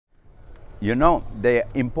You know, the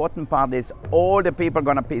important part is all the people are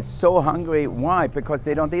gonna be so hungry. Why? Because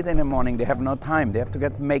they don't eat in the morning, they have no time. They have to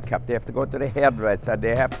get makeup, they have to go to the hairdresser,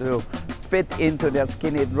 they have to fit into their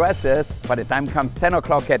skinny dresses. By the time comes 10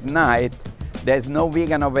 o'clock at night, there's no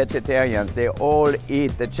vegan or vegetarians. They all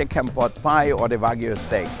eat the chicken pot pie or the Wagyu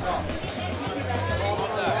steak.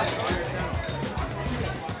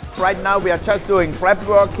 Right now we are just doing prep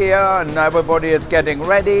work here and everybody is getting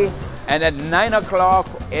ready. And at 9 o'clock,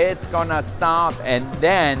 it's gonna start, and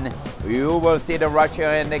then you will see the rush here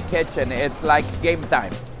in the kitchen. It's like game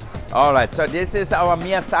time. All right, so this is our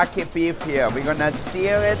Miyazaki beef here. We're gonna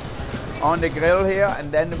sear it on the grill here,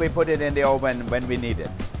 and then we put it in the oven when we need it.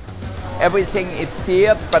 Everything is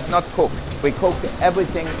seared, but not cooked. We cook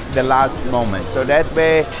everything the last moment. So that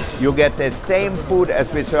way, you get the same food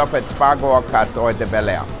as we serve at Spargo or Cut or at the Bel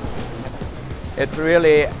Air. It's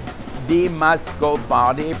really the must-go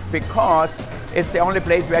party because it's the only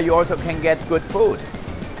place where you also can get good food.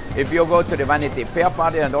 If you go to the Vanity Fair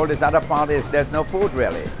party and all these other parties, there's no food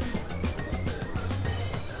really.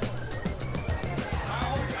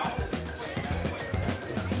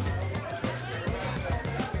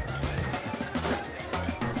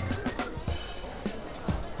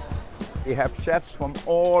 We have chefs from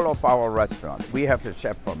all of our restaurants. We have a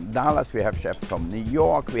chef from Dallas, we have chef from New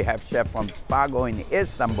York, we have chef from Spargo in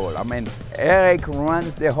Istanbul. I mean, Eric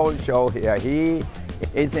runs the whole show here. He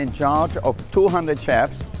is in charge of 200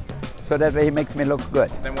 chefs, so that way he makes me look good.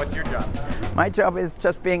 Then what's your job? My job is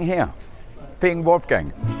just being here, being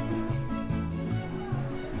Wolfgang.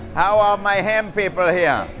 How are my ham people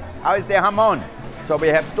here? How is the jamon? So we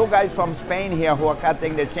have two guys from Spain here who are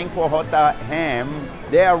cutting the Cinco Jota ham.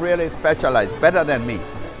 They are really specialized, better than me.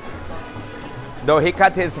 Though he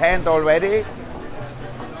cut his hand already,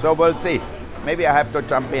 so we'll see. Maybe I have to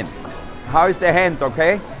jump in. How is the hand,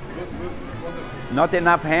 okay? Not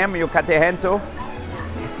enough ham, you cut the hand too?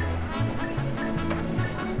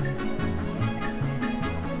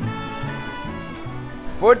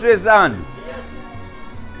 Fuji-san.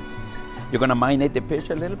 You're gonna marinate the fish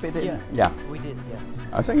a little bit? Yeah. We did, yes.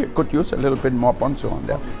 I think you could use a little bit more ponzu on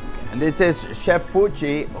that. And this is Chef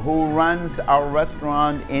Fuji, who runs our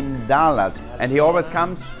restaurant in Dallas. And he always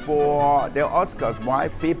comes for the Oscars. Why?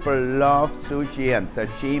 People love sushi and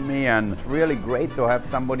sashimi, and it's really great to have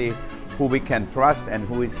somebody who we can trust and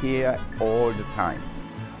who is here all the time.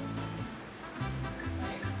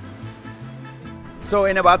 So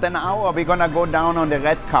in about an hour, we're gonna go down on the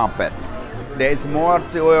red carpet. There's more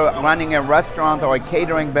to running a restaurant or a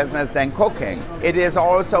catering business than cooking. It is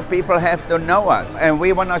also people have to know us. And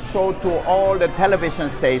we want to show to all the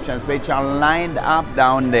television stations which are lined up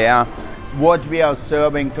down there what we are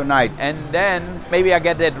serving tonight. And then maybe I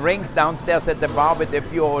get a drink downstairs at the bar with a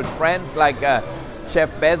few old friends like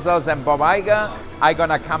Chef Bezos and Bob Iger. I'm going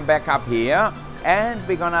to come back up here and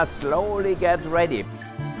we're going to slowly get ready.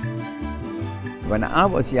 When I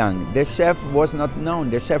was young, the chef was not known.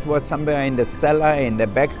 The chef was somewhere in the cellar, in the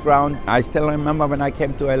background. I still remember when I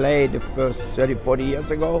came to LA the first 30, 40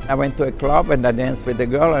 years ago. I went to a club and I danced with a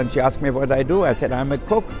girl and she asked me what I do. I said, I'm a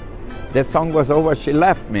cook. The song was over, she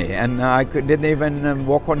left me and I didn't even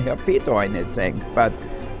walk on her feet or anything. But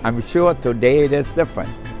I'm sure today it is different.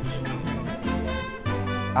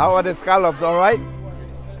 How are the scallops, all right?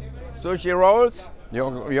 Sushi rolls,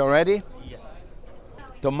 you're ready?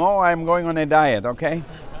 Tomorrow I'm going on a diet, okay?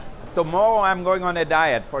 Tomorrow I'm going on a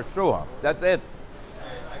diet, for sure. That's it.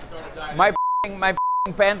 My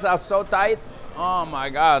pants are so tight. Oh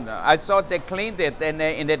my God. I thought they cleaned it in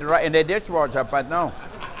the dishwasher, but no.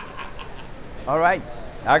 All right.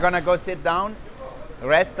 I'm gonna go sit down,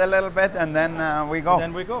 rest a little bit, and then we go.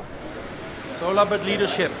 Then we go. It's all about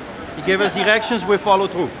leadership. You give us directions, we follow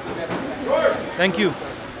through. Thank you.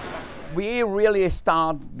 We really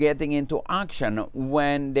start getting into action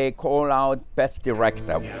when they call out Best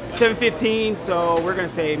Director. 7:15, so we're gonna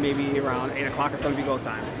say maybe around 8 o'clock it's gonna be go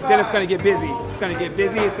time. Then it's gonna get busy. It's gonna get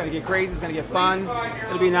busy, it's gonna get crazy, it's gonna get fun.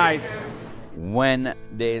 It'll be nice. When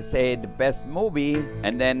they say the best movie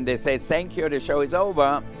and then they say thank you, the show is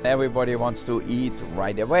over, everybody wants to eat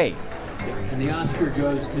right away. And the Oscar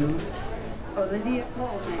goes to Olivia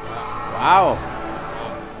Colman. Wow.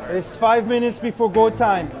 It's 5 minutes before go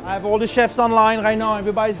time. I have all the chefs online right now.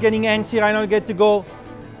 Everybody's getting antsy right now to get to go.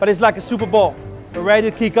 But it's like a Super Bowl. We're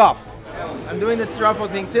ready to kick off. I'm doing the truffle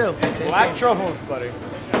thing too. Black truffles, buddy.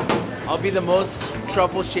 I'll be the most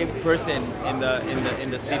truffle-shaped person in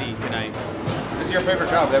the city tonight. This is your favorite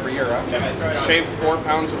job every year, right? Shave 4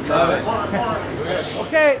 pounds of truffles.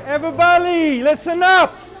 Okay, everybody, listen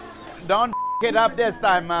up. Don't it up this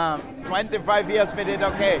time. 25 years we did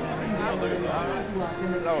okay.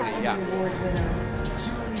 Slowly, yeah.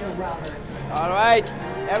 All right,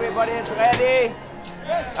 everybody is ready?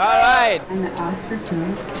 Yes. All right. And the Oscar goes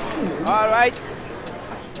to... All right.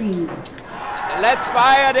 Binge. Let's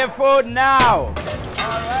fire the food now. All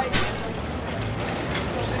right.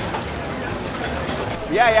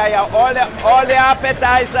 Yeah. All the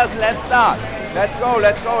appetizers. Let's start. Let's go.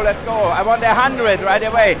 I want 100 right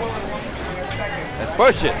away. Let's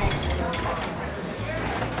push it.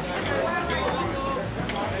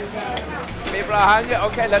 People are hungry.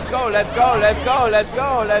 Okay, let's go. Let's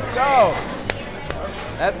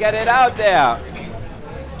get it out there.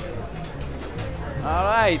 All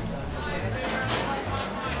right.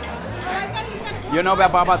 You know where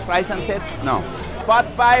Barbara Streisand sits? No. Pot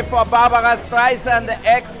pie for Barbara Streisand,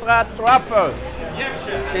 extra truffles. Yes,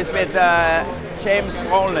 chef. She's with James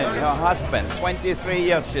Brolin, her husband. 23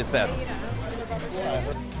 years, she said.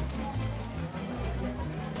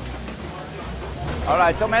 All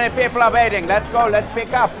right, too many people are waiting. Let's go. Let's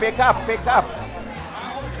pick up.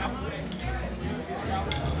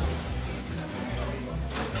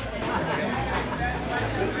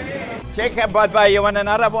 Chicken, but you want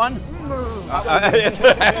another one?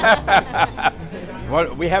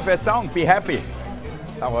 Well, we have a song, Be Happy.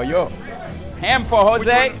 How are you? Ham for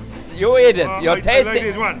Jose, you eat it. You're tasty. I like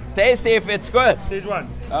this one. Tasty if it's good. This one.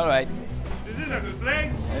 All right. This is a good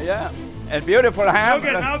plate. Yeah, and beautiful ham.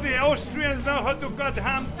 Okay, now the Austrians know how to cut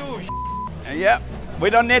ham too. Yeah, we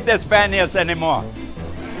don't need the Spaniards anymore.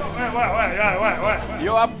 Wait.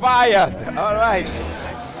 You are fired. All right.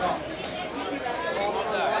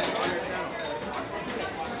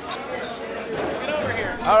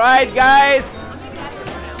 All right, guys.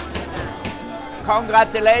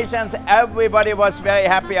 Congratulations. Everybody was very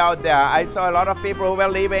happy out there. I saw a lot of people who were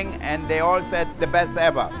leaving and they all said the best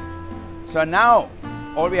ever. So now,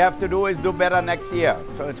 all we have to do is do better next year.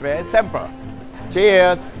 So it's very simple.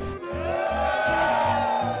 Cheers.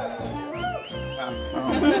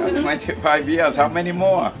 25 years, how many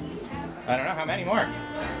more? I don't know, how many more?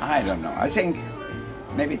 I don't know, I think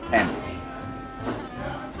maybe 10.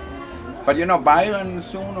 But you know, Byron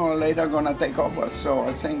sooner or later gonna take over. So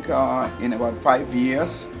I think in about 5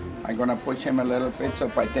 years, I'm gonna push him a little bit. So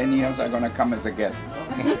by 10 years, I'm gonna come as a guest.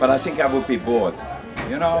 But I think I would be bored.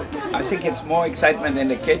 You know, I think it's more excitement in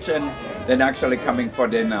the kitchen than actually coming for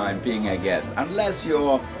dinner and being a guest. Unless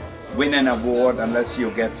you win an award, unless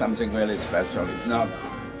you get something really special. It's not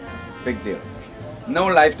a big deal. No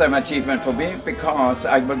lifetime achievement for me because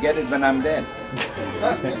I will get it when I'm dead.